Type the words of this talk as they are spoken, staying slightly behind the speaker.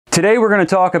Today we're going to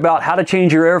talk about how to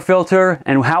change your air filter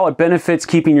and how it benefits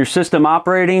keeping your system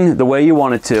operating the way you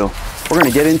want it to. We're going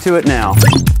to get into it now.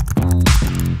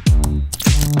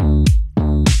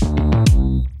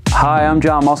 Hi, I'm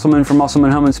John Musselman from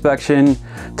Musselman Home Inspection.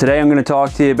 Today I'm going to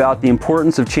talk to you about the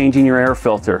importance of changing your air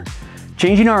filter.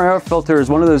 Changing our air filter is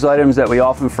one of those items that we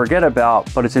often forget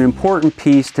about, but it's an important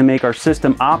piece to make our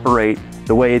system operate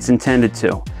the way it's intended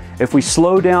to. If we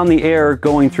slow down the air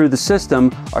going through the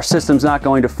system, our system's not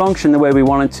going to function the way we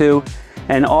want it to,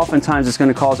 and oftentimes it's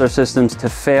going to cause our systems to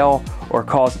fail or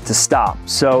cause it to stop.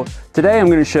 So today I'm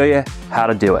going to show you how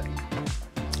to do it.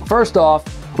 First off,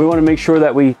 we want to make sure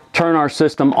that we turn our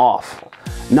system off.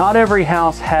 Not every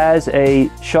house has a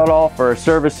shut-off or a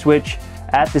service switch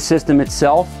at the system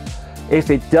itself. If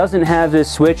it doesn't have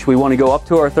this switch, we want to go up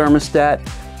to our thermostat,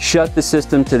 shut the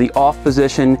system to the off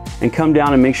position, and come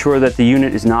down and make sure that the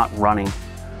unit is not running.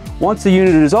 Once the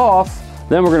unit is off,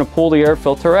 then we're going to pull the air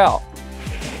filter out.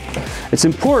 It's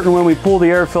important when we pull the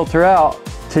air filter out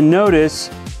to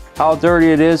notice how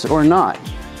dirty it is or not.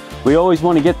 We always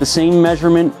want to get the same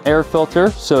measurement air filter,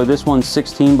 so this one's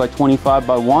 16 by 25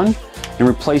 by 1, and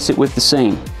replace it with the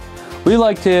same. We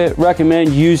like to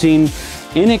recommend using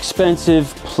inexpensive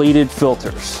plated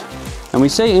filters. And we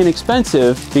say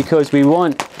inexpensive because we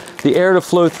want the air to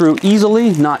flow through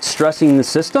easily, not stressing the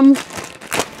system.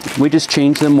 We just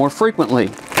change them more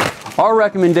frequently. Our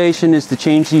recommendation is to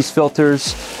change these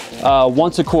filters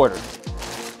once a quarter.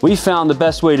 We found the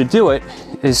best way to do it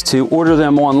is to order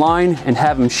them online and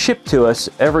have them shipped to us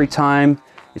every time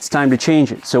it's time to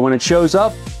change it. So when it shows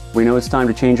up, we know it's time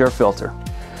to change our filter.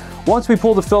 Once we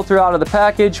pull the filter out of the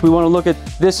package, we want to look at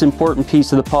this important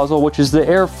piece of the puzzle, which is the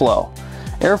airflow.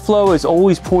 Airflow is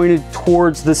always pointed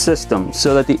towards the system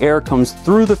so that the air comes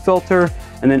through the filter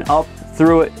and then up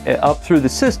through the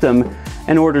system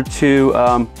in order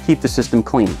to keep the system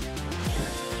clean.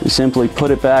 We simply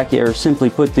put it back, or simply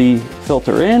put the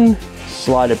filter in,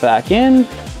 slide it back in,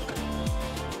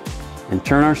 and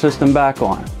turn our system back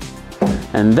on.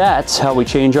 And that's how we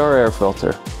change our air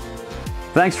filter.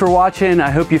 Thanks for watching. I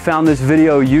hope you found this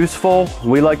video useful.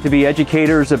 We like to be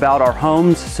educators about our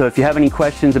homes, so if you have any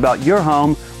questions about your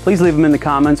home, please leave them in the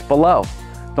comments below.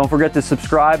 Don't forget to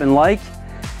subscribe and like,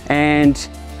 and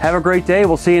have a great day.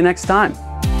 We'll see you next time.